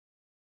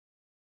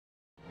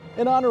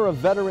In honor of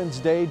Veterans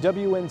Day,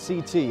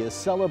 WNCT is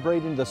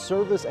celebrating the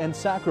service and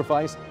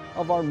sacrifice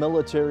of our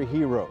military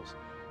heroes.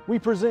 We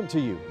present to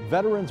you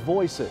Veterans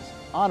Voices,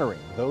 honoring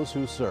those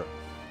who serve.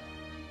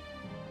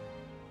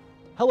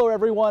 Hello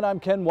everyone, I'm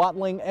Ken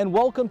Watling and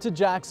welcome to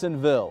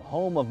Jacksonville,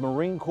 home of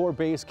Marine Corps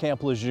Base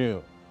Camp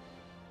Lejeune.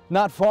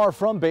 Not far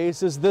from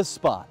base is this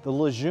spot, the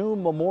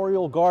Lejeune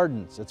Memorial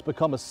Gardens. It's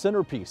become a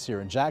centerpiece here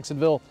in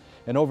Jacksonville,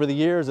 and over the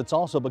years it's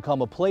also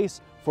become a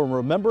place for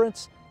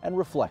remembrance and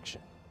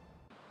reflection.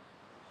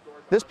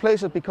 This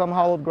place has become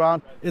hallowed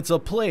ground. It's a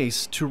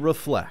place to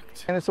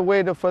reflect. And it's a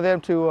way for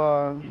them to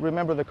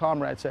remember the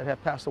comrades that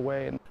have passed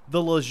away.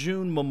 The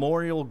Lejeune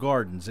Memorial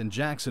Gardens in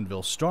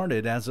Jacksonville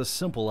started as a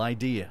simple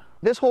idea.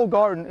 This whole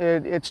garden,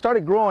 it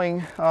started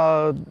growing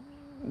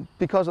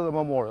because of the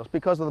memorials,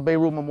 because of the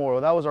Beirut Memorial.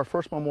 That was our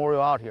first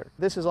memorial out here.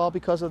 This is all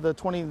because of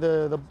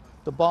the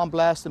bomb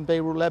blast in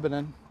Beirut,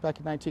 Lebanon, back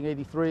in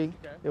 1983. Okay.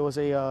 It was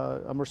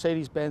a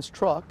Mercedes-Benz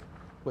truck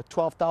with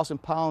 12,000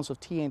 pounds of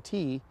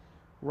TNT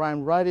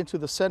ran right into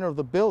the center of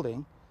the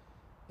building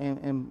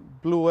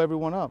and blew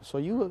everyone up. So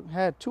you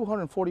had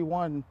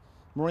 241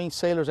 Marine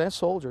sailors and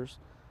soldiers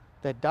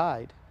that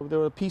died. They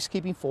were a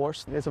peacekeeping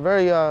force. It's a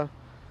very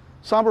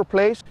somber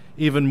place.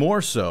 Even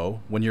more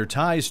so when your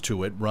ties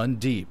to it run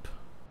deep.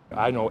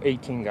 I know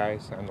 18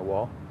 guys on the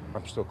wall.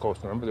 I'm still close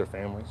to them, but their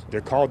families.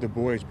 They're called the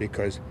boys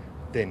because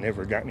they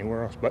never got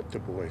anywhere else but the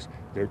boys.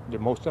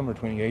 Most of them are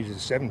between the ages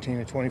of 17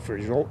 and 24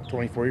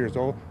 years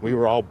old. We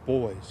were all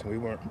boys. We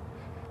weren't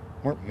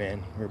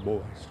men, we were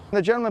boys.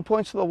 The gentleman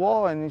points to the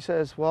wall and he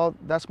says, well,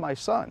 that's my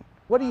son.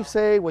 What do you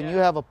say when you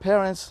have a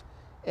parents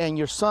and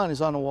your son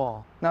is on the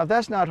wall? Now, if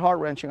that's not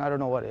heart-wrenching, I don't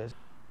know what is.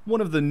 One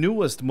of the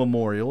newest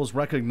memorials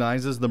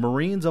recognizes the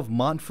Marines of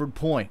Montford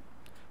Point.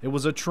 It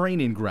was a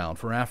training ground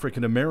for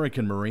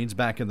African-American Marines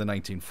back in the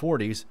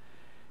 1940s.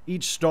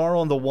 Each star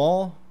on the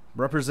wall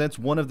represents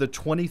one of the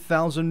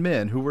 20,000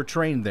 men who were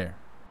trained there.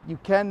 You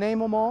can't name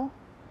them all,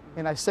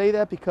 and I say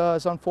that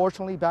because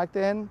unfortunately back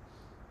then,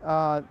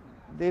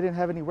 they didn't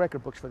have any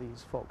record books for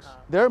these folks.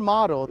 Their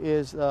motto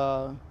is,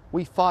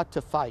 we fought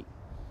to fight,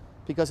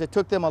 because it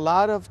took them a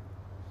lot of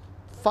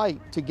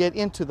fight to get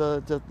into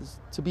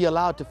to be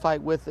allowed to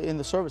fight in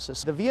the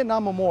services. The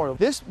Vietnam Memorial,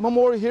 this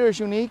memorial here is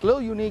unique, a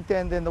little unique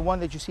than the one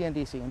that you see in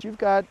DC. And you've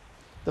got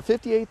the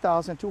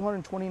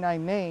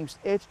 58,229 names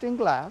etched in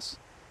glass,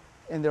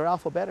 and they're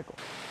alphabetical.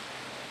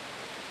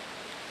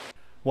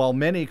 While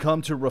many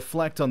come to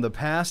reflect on the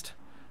past,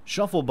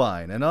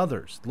 Schuffelbein and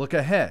others look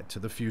ahead to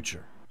the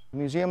future. The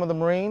Museum of the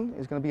Marine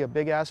is going to be a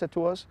big asset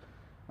to us.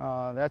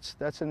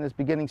 That's in its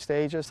beginning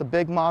stages. The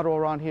big motto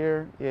around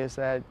here is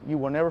that you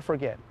will never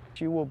forget.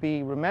 You will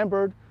be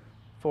remembered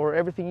for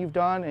everything you've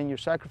done and your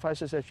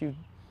sacrifices that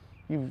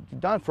you've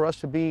done for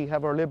us to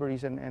have our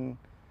liberties and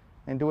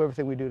do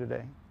everything we do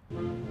today.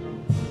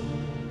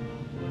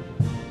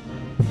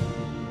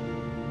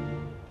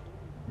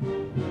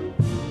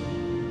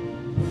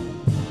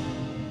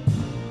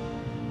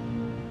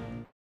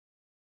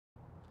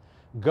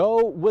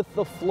 Go with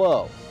the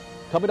flow.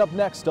 Coming up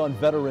next on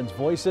Veterans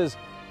Voices,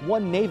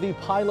 one Navy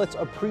pilot's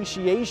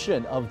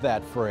appreciation of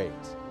that phrase.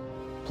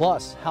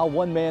 Plus, how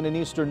one man in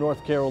eastern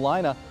North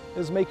Carolina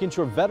is making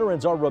sure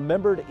veterans are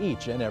remembered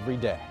each and every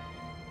day.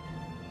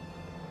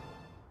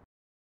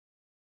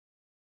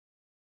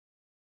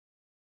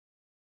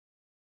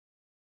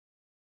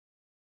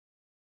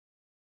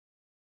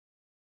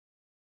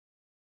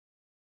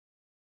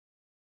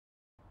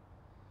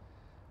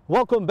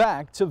 Welcome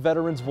back to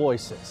Veterans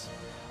Voices.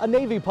 A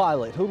Navy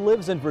pilot who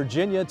lives in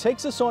Virginia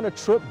takes us on a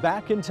trip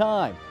back in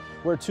time,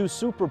 where two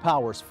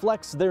superpowers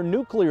flexed their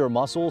nuclear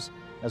muscles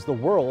as the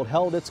world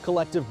held its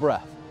collective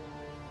breath.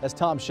 As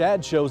Tom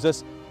Shad shows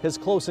us, his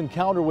close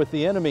encounter with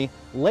the enemy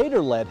later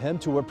led him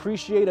to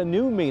appreciate a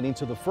new meaning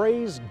to the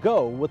phrase,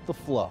 go with the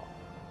flow.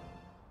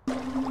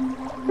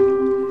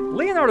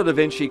 Leonardo da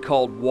Vinci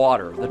called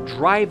water the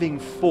driving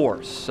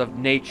force of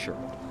nature,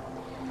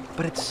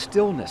 but its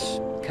stillness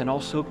can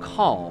also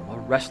calm a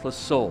restless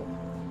soul,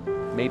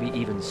 maybe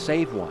even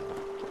save one.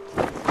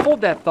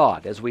 Hold that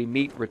thought as we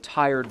meet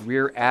retired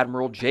Rear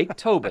Admiral Jake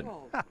Tobin,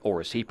 or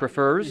as he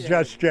prefers,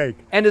 just Jake,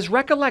 and his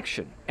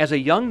recollection as a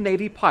young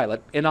Navy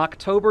pilot in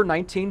October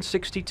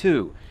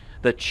 1962,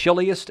 the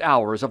chilliest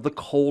hours of the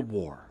Cold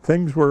War.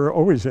 Things were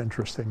always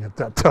interesting at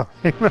that time.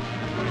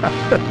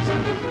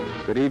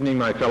 Good evening,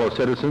 my fellow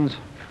citizens.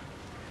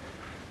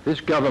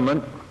 This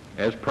government,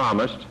 as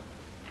promised,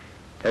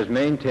 has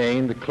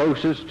maintained the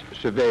closest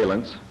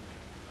surveillance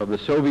of the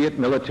Soviet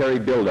military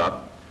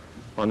buildup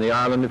on the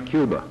island of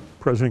Cuba.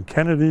 President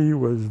Kennedy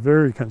was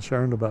very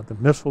concerned about the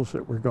missiles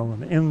that were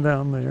going in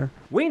down there.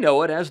 We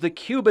know it as the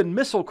Cuban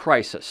Missile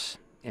Crisis,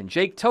 and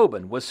Jake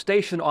Tobin was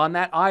stationed on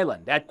that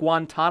island at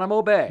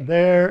Guantanamo Bay.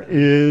 There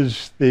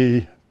is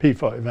the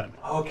P-5N.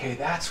 Okay,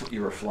 that's what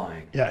you were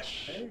flying.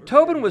 Yes.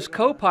 Tobin was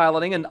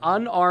co-piloting an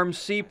unarmed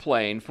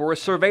seaplane for a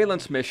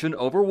surveillance mission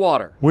over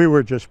water. We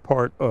were just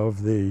part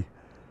of the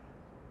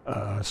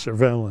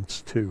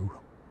surveillance to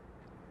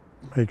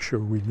make sure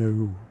we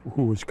knew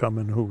who was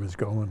coming, who was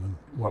going, and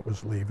what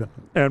was leaving.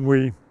 And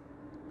we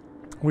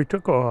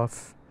took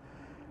off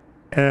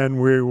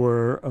And we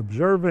were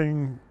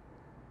observing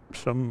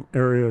some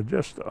area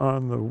just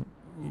on the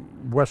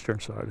western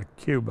side of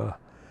Cuba,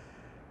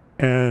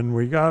 and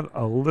we got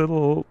a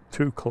little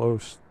too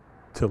close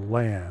to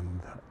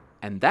land.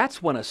 And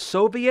that's when a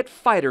Soviet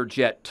fighter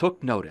jet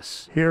took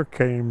notice. Here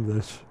came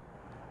this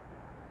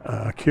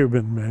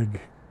Cuban MiG,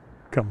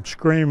 come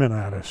screaming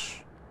at us.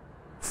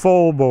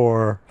 Full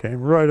bore,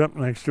 came right up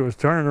next to us,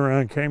 turned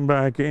around, came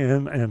back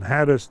in, and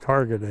had us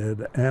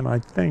targeted, and I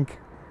think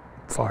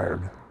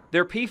fired.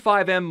 Their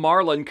P-5M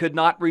Marlin could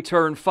not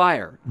return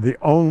fire. The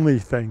only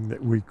thing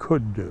that we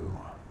could do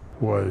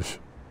was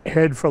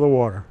head for the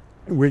water.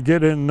 We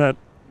get in that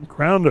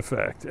ground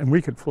effect, and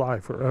we could fly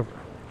forever,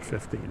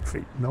 15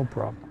 feet, no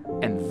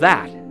problem. And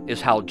that is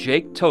how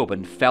Jake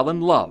Tobin fell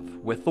in love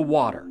with the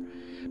water.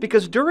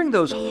 Because during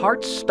those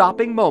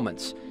heart-stopping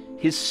moments,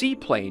 his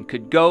seaplane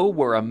could go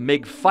where a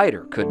MiG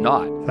fighter could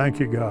not. Thank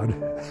you, God.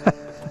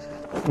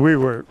 We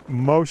were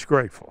most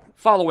grateful.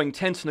 Following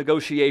tense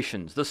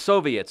negotiations, the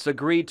Soviets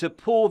agreed to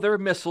pull their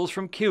missiles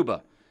from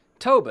Cuba.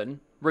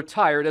 Tobin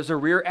retired as a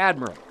rear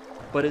admiral,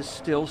 but is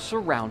still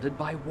surrounded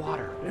by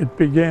water. It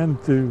began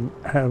to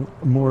have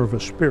more of a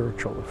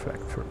spiritual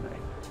effect for me.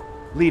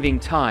 Leaving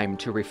time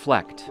to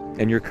reflect.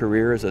 In your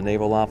career as a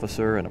naval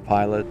officer and a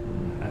pilot?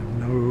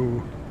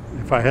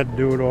 If I had to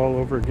do it all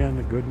over again,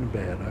 the good and the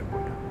bad, I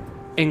would.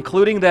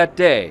 Including that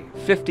day,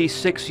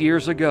 56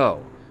 years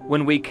ago,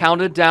 when we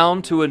counted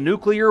down to a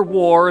nuclear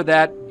war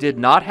that did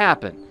not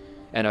happen,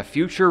 and a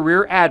future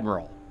rear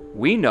admiral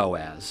we know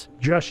as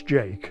Just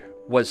Jake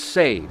was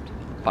saved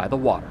by the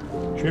water.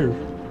 Cheers.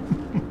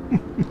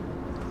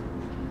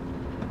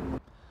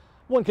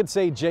 One could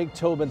say Jake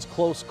Tobin's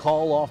close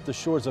call off the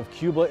shores of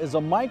Cuba is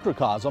a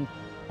microcosm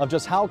of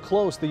just how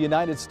close the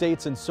United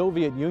States and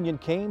Soviet Union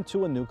came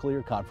to a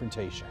nuclear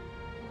confrontation.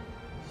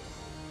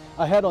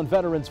 Ahead on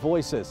Veterans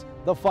Voices,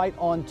 the fight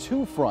on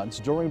two fronts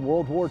during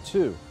World War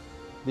II.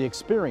 The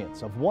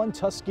experience of one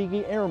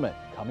Tuskegee Airman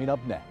coming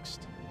up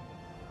next.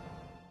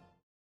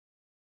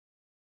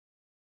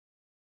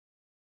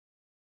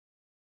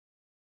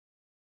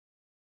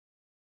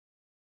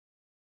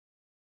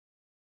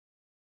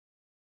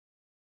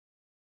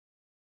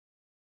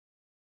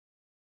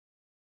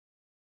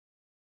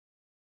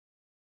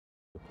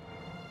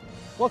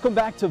 Welcome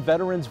back to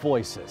Veterans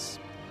Voices.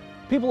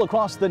 People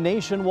across the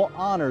nation will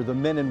honor the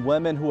men and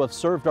women who have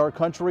served our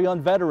country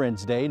on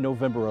Veterans Day,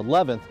 November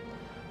 11th.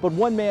 But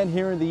one man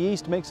here in the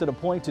East makes it a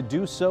point to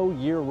do so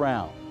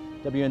year-round.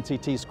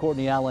 WNCT's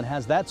Courtney Allen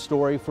has that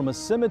story from a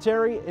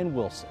cemetery in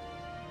Wilson.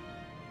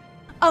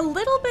 A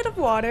little bit of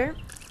water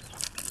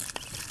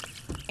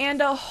and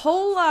a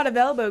whole lot of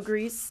elbow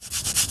grease.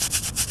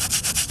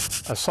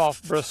 A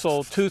soft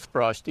bristle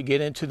toothbrush to get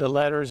into the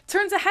letters.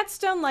 Turns a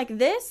headstone like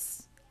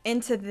this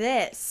into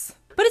this.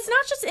 But it's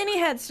not just any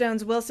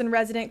headstones Wilson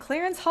resident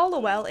Clarence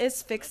Hollowell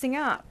is fixing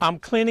up. I'm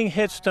cleaning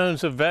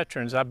headstones of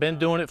veterans. I've been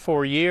doing it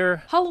for a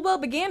year. Hollowell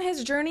began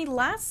his journey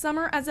last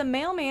summer as a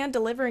mailman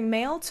delivering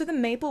mail to the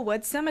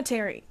Maplewood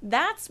Cemetery.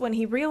 That's when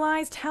he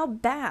realized how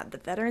bad the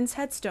veterans'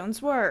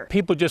 headstones were.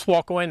 People just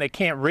walk away and they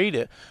can't read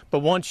it. But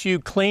once you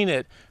clean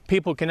it,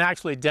 people can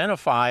actually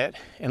identify it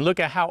and look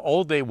at how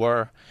old they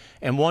were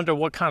and wonder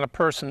what kind of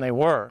person they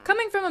were.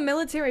 Coming from a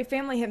military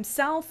family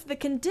himself, the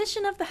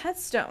condition of the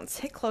headstones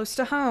hit close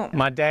to home.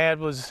 My dad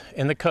was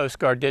in the Coast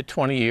Guard, did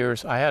 20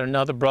 years. I had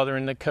another brother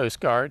in the Coast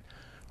Guard,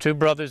 2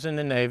 brothers in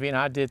the Navy, and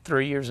I did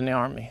 3 years in the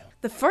Army.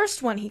 The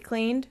first one he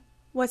cleaned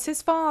was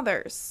his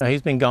father's.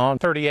 He's been gone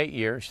 38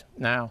 years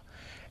now.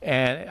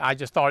 And I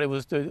just thought it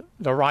was the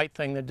right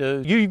thing to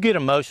do. You get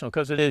emotional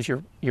because it is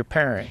your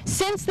parent.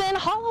 Since then,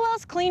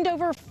 Hollowell's cleaned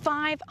over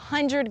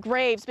 500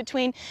 graves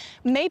between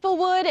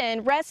Maplewood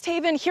and Rest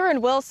Haven here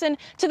in Wilson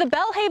to the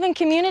Bellhaven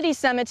Community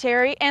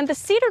Cemetery and the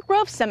Cedar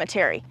Grove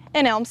Cemetery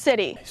in Elm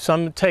City.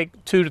 Some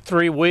take 2 to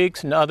 3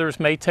 weeks and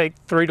others may take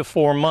 3 to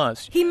 4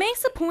 months. He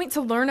makes a point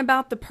to learn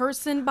about the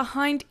person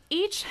behind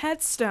each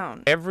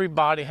headstone.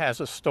 Everybody has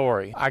a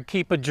story. I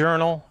keep a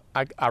journal.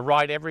 I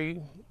write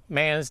every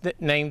man's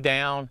name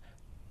down,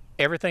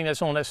 everything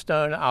that's on that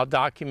stone, I'll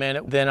document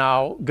it. Then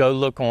I'll go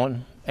look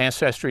on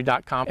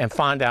Ancestry.com and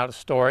find out a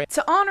story.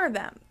 To honor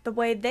them the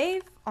way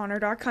they've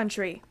honored our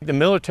country. The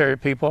military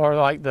people are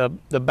like the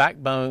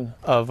backbone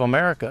of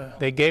America.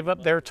 They gave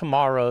up their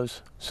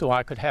tomorrows so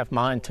I could have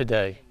mine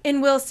today. In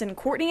Wilson,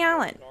 Courtney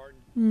Allen,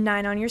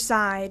 9 on your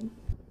side.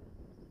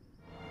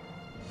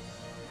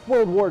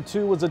 World War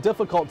II was a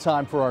difficult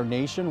time for our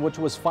nation, which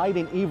was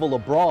fighting evil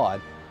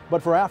abroad.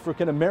 But for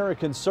African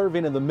Americans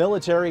serving in the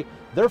military,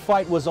 their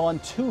fight was on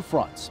two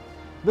fronts.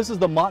 This is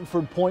the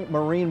Montford Point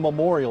Marine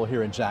Memorial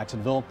here in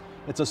Jacksonville.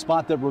 It's a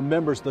spot that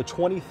remembers the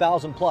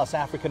 20,000 plus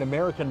African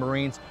American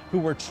Marines who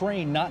were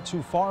trained not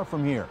too far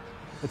from here.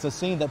 It's a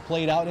scene that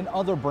played out in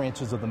other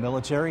branches of the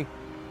military.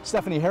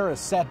 Stephanie Harris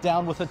sat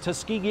down with a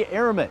Tuskegee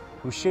Airman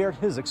who shared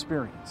his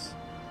experience.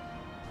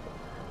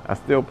 I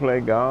still play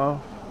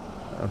golf.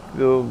 I'm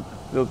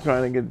still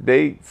trying to get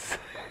dates.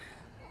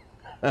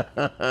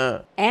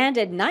 And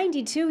at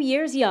 92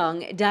 years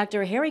young,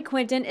 Dr. Harry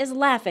Quinton is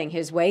laughing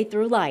his way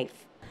through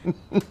life.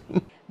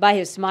 By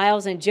his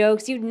smiles and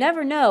jokes, you'd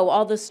never know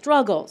all the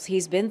struggles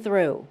he's been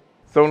through.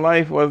 So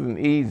life wasn't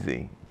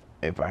easy.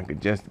 If I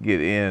could just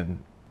get in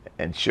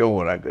and show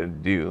what I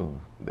could do,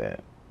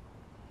 that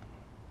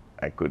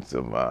I could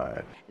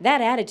survive.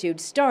 That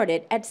attitude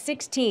started at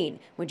 16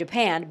 when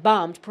Japan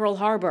bombed Pearl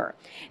Harbor.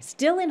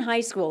 Still in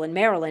high school in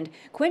Maryland,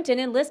 Quentin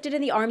enlisted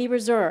in the Army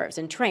Reserves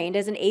and trained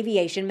as an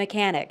aviation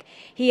mechanic.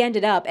 He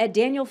ended up at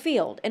Daniel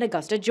Field in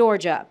Augusta,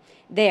 Georgia.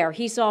 There,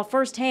 he saw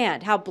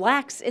firsthand how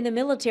blacks in the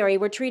military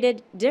were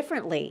treated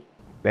differently.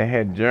 They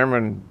had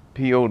German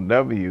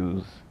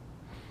POWs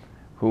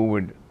who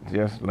were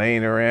just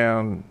laying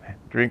around,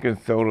 drinking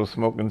soda,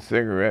 smoking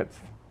cigarettes,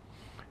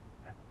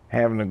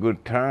 having a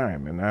good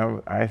time. And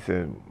I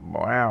said,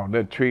 wow,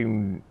 they're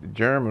treating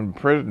German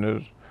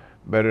prisoners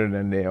better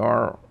than they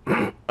are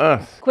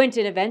us.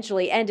 Quentin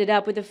eventually ended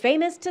up with the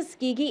famous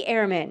Tuskegee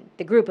Airmen,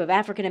 the group of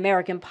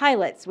African-American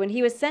pilots, when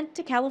he was sent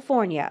to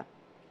California.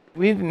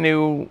 We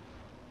knew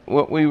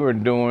what we were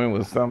doing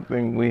was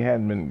something we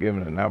hadn't been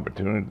given an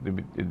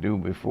opportunity to do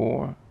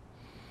before.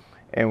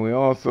 And we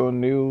also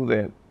knew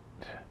that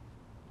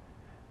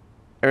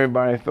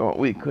everybody thought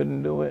we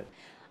couldn't do it.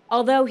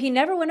 Although he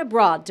never went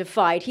abroad to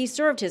fight, he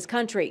served his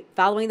country,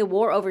 following the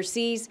war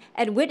overseas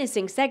and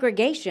witnessing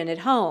segregation at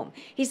home.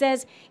 He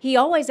says he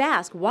always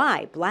asked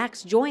why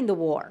blacks joined the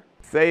war.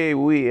 Say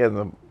we as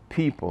a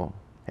people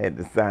had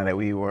decided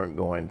we weren't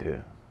going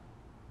to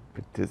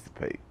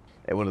participate,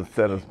 it would have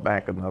set us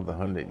back another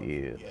 100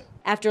 years.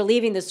 After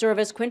leaving the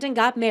service, Quentin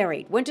got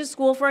married, went to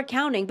school for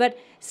accounting, but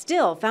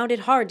still found it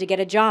hard to get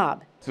a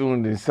job.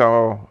 Soon as they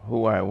saw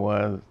who I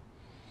was,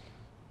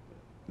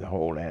 the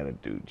whole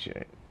attitude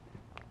changed.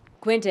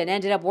 Quentin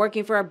ended up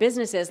working for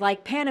businesses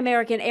like Pan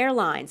American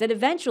Airlines and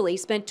eventually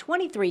spent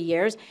 23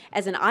 years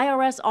as an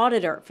IRS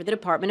auditor for the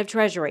Department of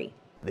Treasury.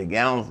 They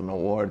got an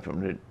award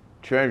from the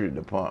Treasury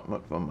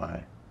Department for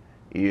my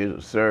years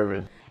of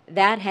service.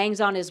 That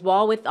hangs on his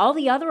wall with all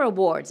the other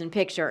awards and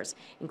pictures,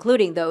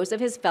 including those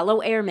of his fellow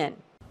airmen.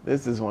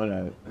 This is when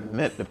I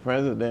met the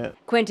president.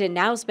 Quentin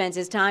now spends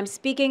his time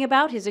speaking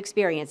about his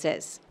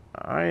experiences.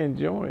 I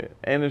enjoy it,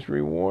 and it's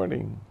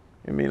rewarding.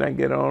 I mean, I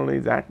get all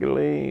these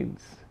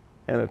accolades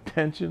and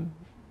attention.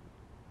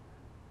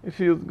 It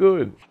feels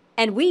good.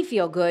 And we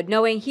feel good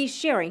knowing he's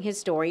sharing his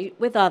story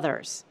with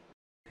others.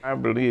 I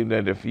believe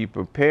that if you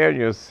prepare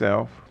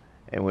yourself,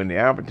 and when the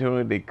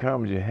opportunity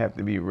comes, you have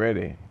to be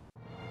ready.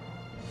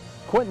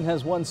 Quentin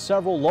has won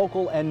several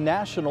local and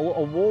national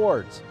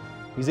awards.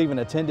 He's even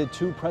attended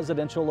 2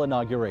 presidential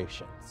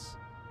inaugurations.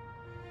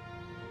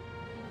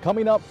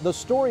 Coming up, the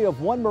story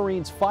of one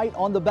Marine's fight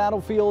on the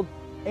battlefield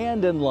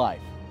and in life.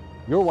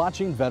 You're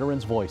watching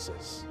Veterans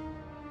Voices.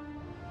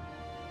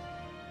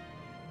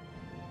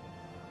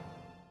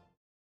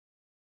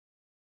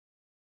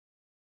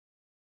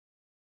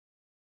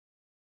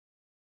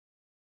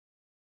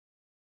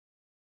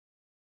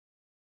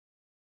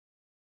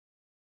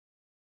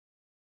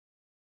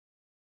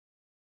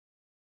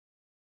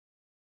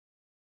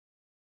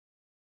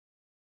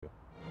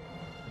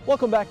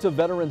 Welcome back to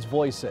Veterans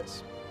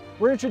Voices.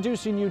 We're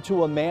introducing you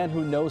to a man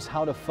who knows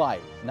how to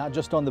fight, not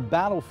just on the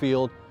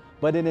battlefield,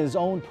 but in his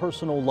own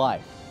personal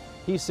life.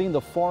 He's seen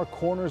the far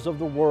corners of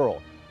the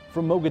world,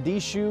 from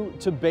Mogadishu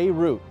to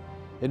Beirut.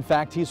 In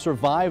fact, he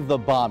survived the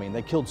bombing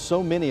that killed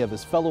so many of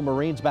his fellow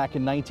Marines back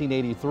in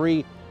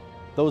 1983.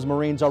 Those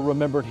Marines are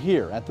remembered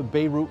here at the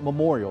Beirut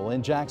Memorial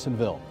in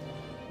Jacksonville.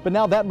 But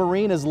now that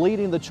Marine is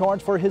leading the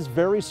charge for his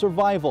very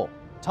survival.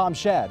 Tom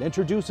Shad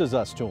introduces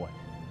us to him.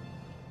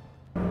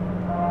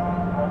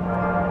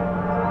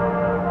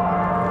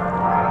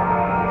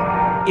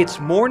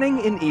 It's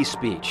morning in East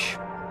Beach,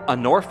 a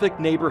Norfolk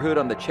neighborhood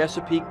on the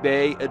Chesapeake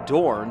Bay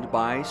adorned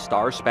by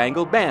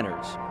star-spangled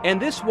banners.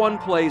 And this one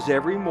plays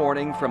every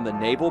morning from the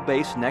naval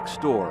base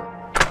next door.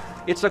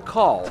 It's a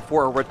call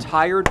for a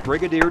retired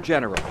brigadier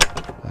general.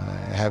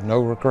 I have no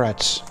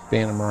regrets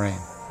being a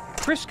Marine.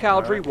 Chris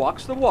Cowdery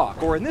walks the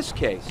walk, or in this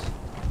case,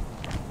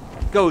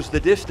 goes the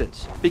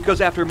distance.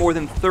 Because after more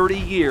than 30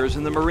 years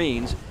in the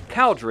Marines,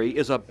 Cowdery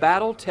is a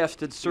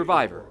battle-tested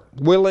survivor.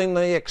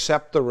 Willingly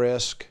accept the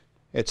risk.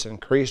 It's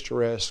increased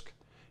risk,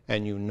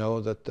 and you know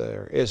that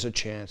there is a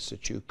chance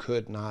that you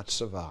could not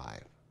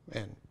survive,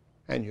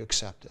 and you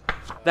accept it.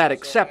 That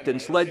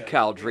acceptance led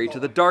Cowdery to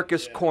the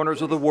darkest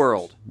corners of the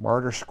world.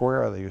 Martyr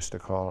Square, they used to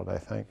call it, I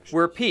think.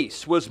 Where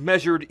peace was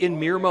measured in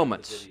mere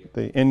moments.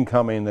 The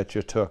incoming that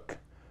you took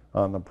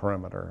on the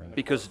perimeter.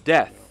 Because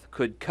death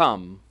could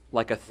come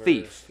like a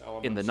thief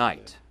in the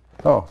night.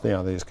 Oh,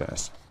 yeah, these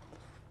guys.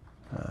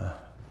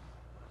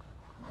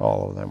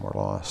 All of them were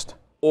lost.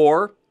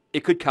 Or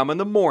it could come in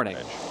the morning,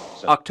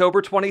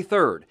 October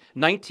 23rd,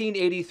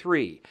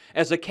 1983.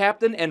 As a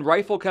captain and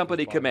rifle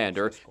company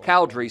commander,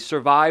 Cowdery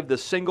survived the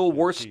single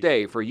worst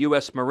day for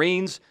U.S.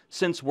 Marines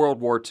since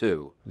World War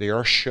II. The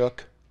earth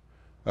shook,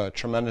 a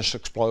tremendous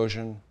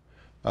explosion.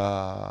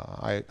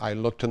 I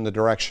looked in the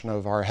direction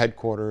of our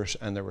headquarters,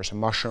 and there was a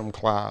mushroom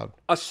cloud.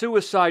 A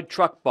suicide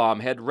truck bomb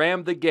had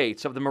rammed the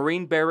gates of the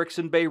Marine barracks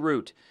in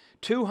Beirut.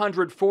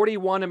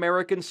 241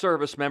 American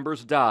service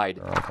members died,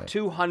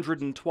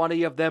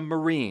 220 of them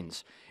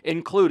Marines,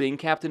 including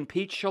Captain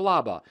Pete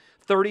Shalaba.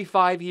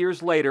 35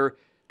 years later,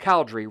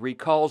 Cowdery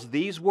recalls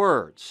these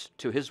words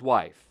to his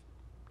wife.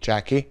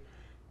 Jackie,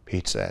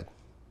 Pete said,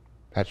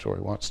 that's where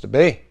he wants to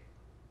be.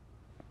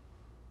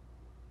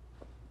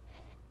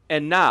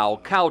 And now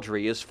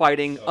Cowdery is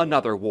fighting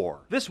another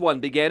war. This one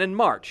began in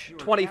March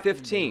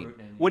 2015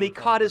 when he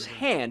caught his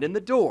hand in the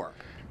door.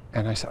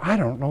 And I said, I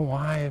don't know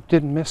why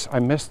I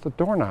missed the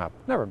doorknob.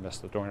 Never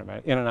missed the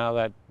doorknob. In and out of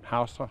that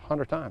house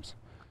 100 times.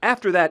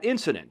 After that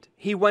incident,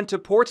 he went to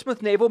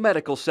Portsmouth Naval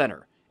Medical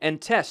Center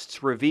and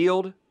tests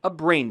revealed a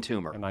brain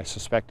tumor. And I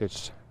suspect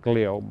it's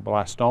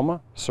glioblastoma.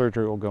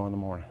 Surgery will go in the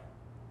morning.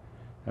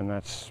 And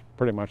that's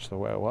pretty much the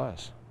way it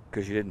was.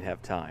 Because you didn't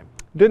have time.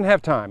 Didn't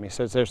have time. He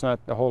says there's not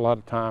a whole lot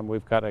of time.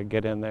 We've got to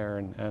get in there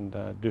and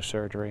do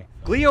surgery.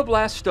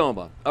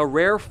 Glioblastoma, a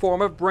rare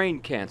form of brain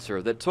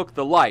cancer that took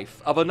the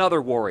life of another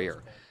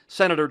warrior,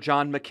 Senator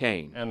John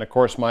McCain. And of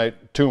course my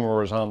tumor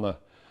was on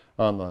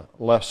the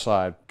left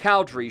side.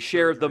 Cowdery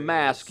shared the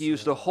mask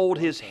used to hold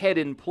his head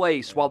in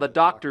place while the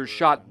doctors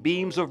shot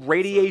beams of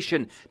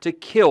radiation to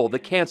kill the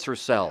cancer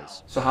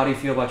cells. So how do you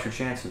feel about your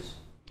chances?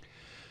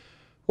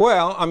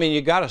 Well, I mean,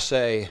 you got to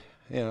say,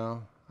 you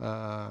know,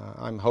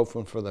 I'm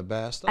hoping for the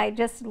best. I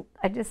just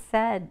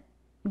said,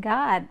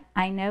 God,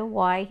 I know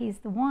why he's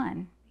the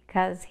one,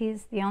 because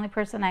he's the only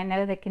person I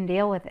know that can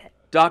deal with it.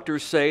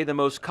 Doctors say the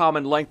most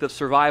common length of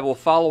survival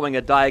following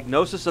a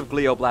diagnosis of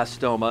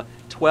glioblastoma,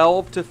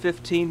 12 to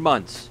 15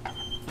 months.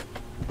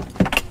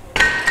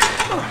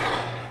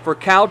 For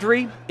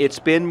Cowdery, it's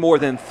been more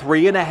than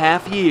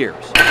 3.5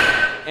 years.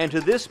 And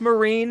to this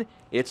Marine,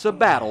 it's a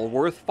battle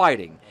worth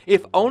fighting,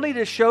 if only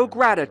to show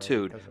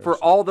gratitude for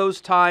all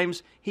those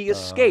times he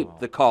escaped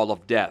the call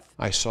of death.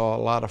 I saw a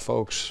lot of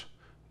folks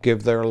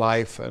give their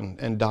life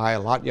and die a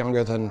lot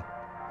younger than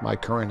my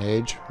current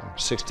age. I'm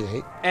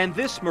 68. And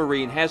this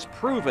Marine has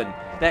proven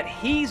that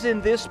he's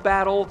in this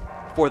battle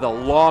for the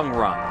long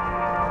run.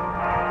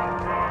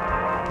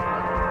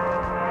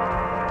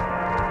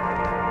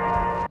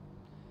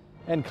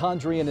 And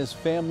Cowdery and his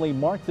family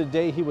marked the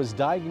day he was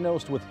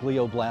diagnosed with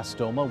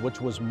glioblastoma,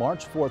 which was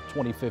March 4th,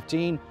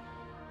 2015,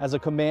 as a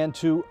command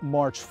to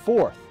march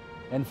forth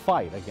and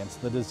fight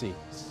against the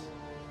disease.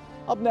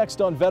 Up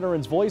next on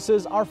Veterans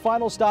Voices, our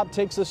final stop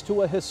takes us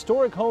to a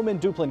historic home in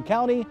Duplin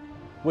County,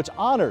 which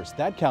honors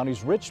that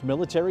county's rich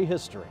military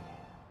history.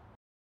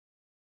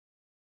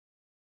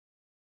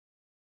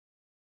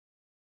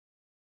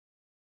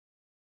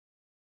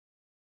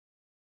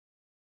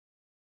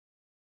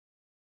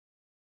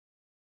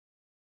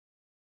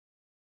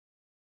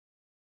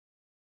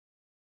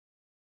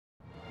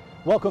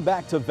 Welcome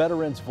back to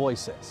Veterans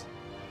Voices.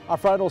 Our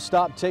final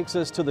stop takes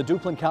us to the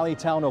Duplin County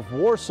town of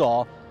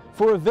Warsaw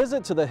for a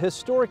visit to the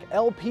historic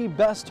LP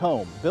Best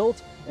home,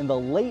 built in the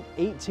late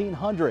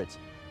 1800s.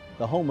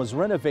 The home was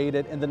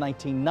renovated in the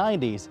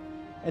 1990s,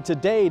 and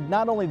today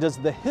not only does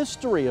the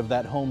history of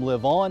that home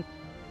live on,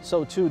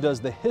 so too does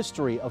the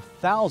history of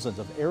thousands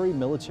of Erie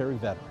military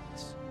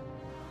veterans.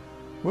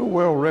 We're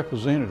well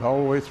represented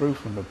all the way through,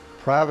 from the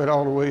private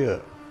all the way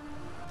up.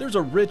 There's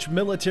a rich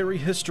military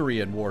history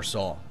in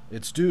Warsaw.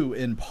 It's due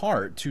in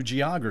part to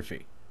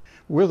geography.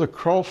 We're the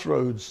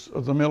crossroads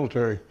of the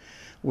military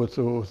with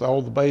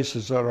all the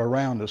bases that are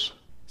around us.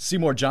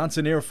 Seymour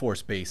Johnson Air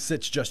Force Base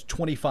sits just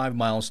 25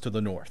 miles to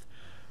the north.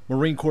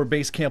 Marine Corps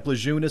Base Camp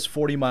Lejeune is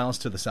 40 miles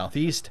to the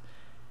southeast.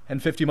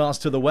 And 50 miles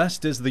to the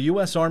west is the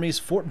U.S. Army's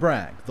Fort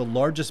Bragg, the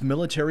largest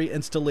military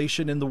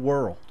installation in the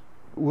world.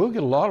 We'll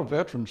get a lot of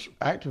veterans,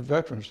 active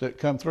veterans, that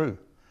come through.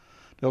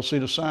 They'll see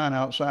the sign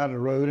outside of the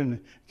road, and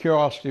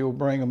curiosity will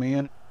bring them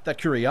in. That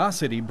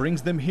curiosity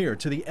brings them here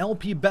to the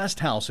LP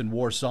Best House in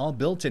Warsaw,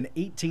 built in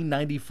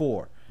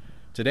 1894.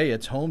 Today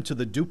it's home to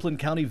the Duplin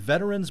County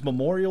Veterans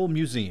Memorial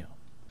Museum.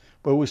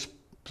 But we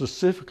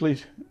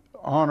specifically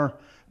honor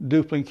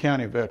Duplin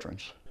County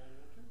veterans.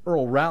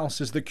 Earl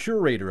Rouse is the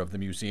curator of the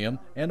museum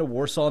and a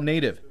Warsaw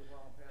native.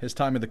 His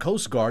time in the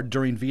Coast Guard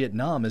during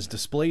Vietnam is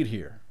displayed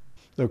here.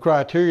 The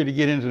criteria to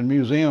get into the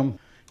museum: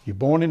 you're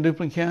born in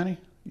Duplin County,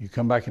 you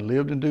come back and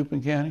lived in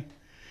Duplin County,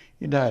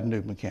 you died in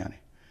Duplin County.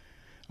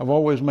 I've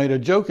always made a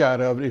joke out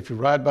of it: if you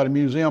ride by the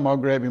museum, I'll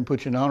grab you and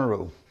put you in honor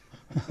roll.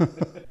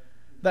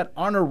 That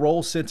honor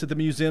roll sits at the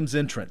museum's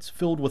entrance,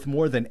 filled with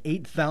more than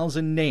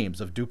 8,000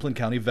 names of Duplin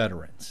County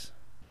veterans.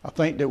 I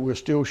think that we're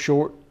still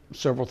short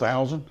several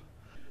thousand.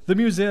 The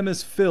museum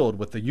is filled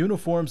with the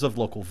uniforms of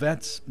local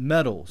vets,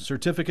 medals,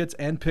 certificates,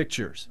 and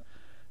pictures.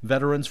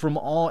 Veterans from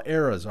all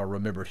eras are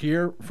remembered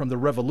here, from the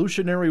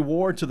Revolutionary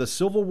War to the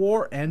Civil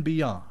War and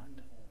beyond.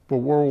 For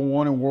World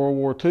War I and World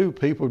War II,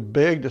 people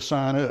begged to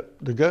sign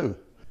up to go.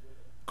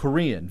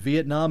 Korean,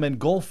 Vietnam, and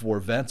Gulf War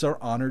vets are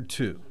honored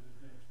too.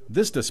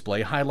 This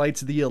display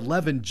highlights the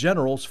 11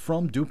 generals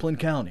from Duplin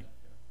County.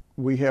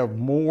 We have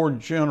more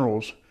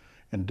generals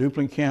in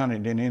Duplin County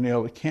than any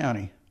other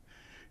county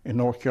in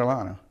North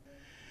Carolina.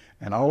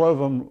 And all of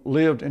them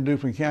lived in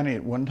Duplin County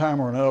at one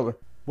time or another.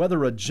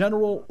 Whether a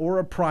general or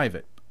a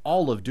private,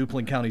 all of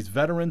Duplin County's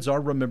veterans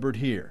are remembered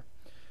here.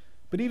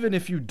 But even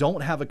if you don't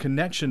have a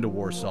connection to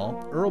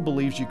Warsaw, Earl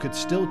believes you could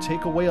still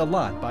take away a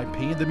lot by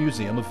paying the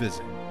museum a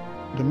visit.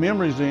 The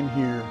memories in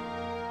here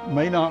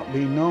may not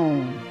be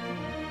known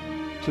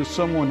to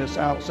someone that's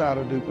outside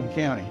of Duplin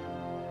County,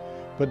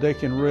 but they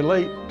can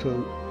relate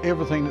to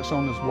everything that's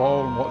on this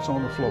wall and what's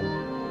on the floor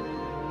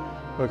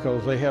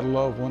because they had a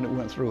loved one that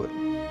went through it.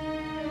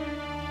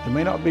 They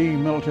may not be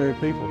military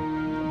people,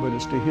 but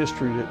it's the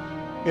history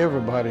that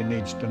everybody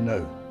needs to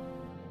know.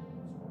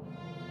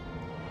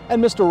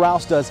 And Mr.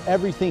 Rouse does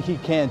everything he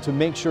can to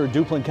make sure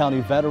Duplin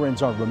County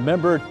veterans are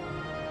remembered.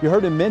 You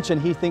heard him mention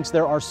he thinks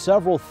there are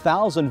several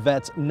thousand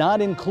vets not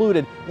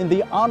included in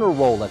the honor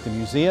roll at the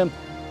museum.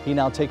 He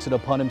now takes it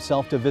upon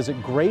himself to visit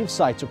grave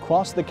sites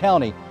across the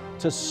county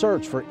to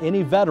search for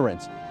any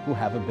veterans who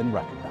haven't been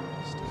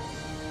recognized.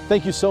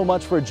 Thank you so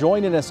much for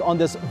joining us on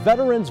this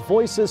Veterans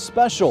Voices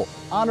special,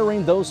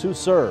 honoring those who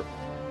serve.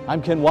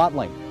 I'm Ken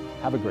Watling.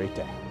 Have a great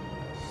day.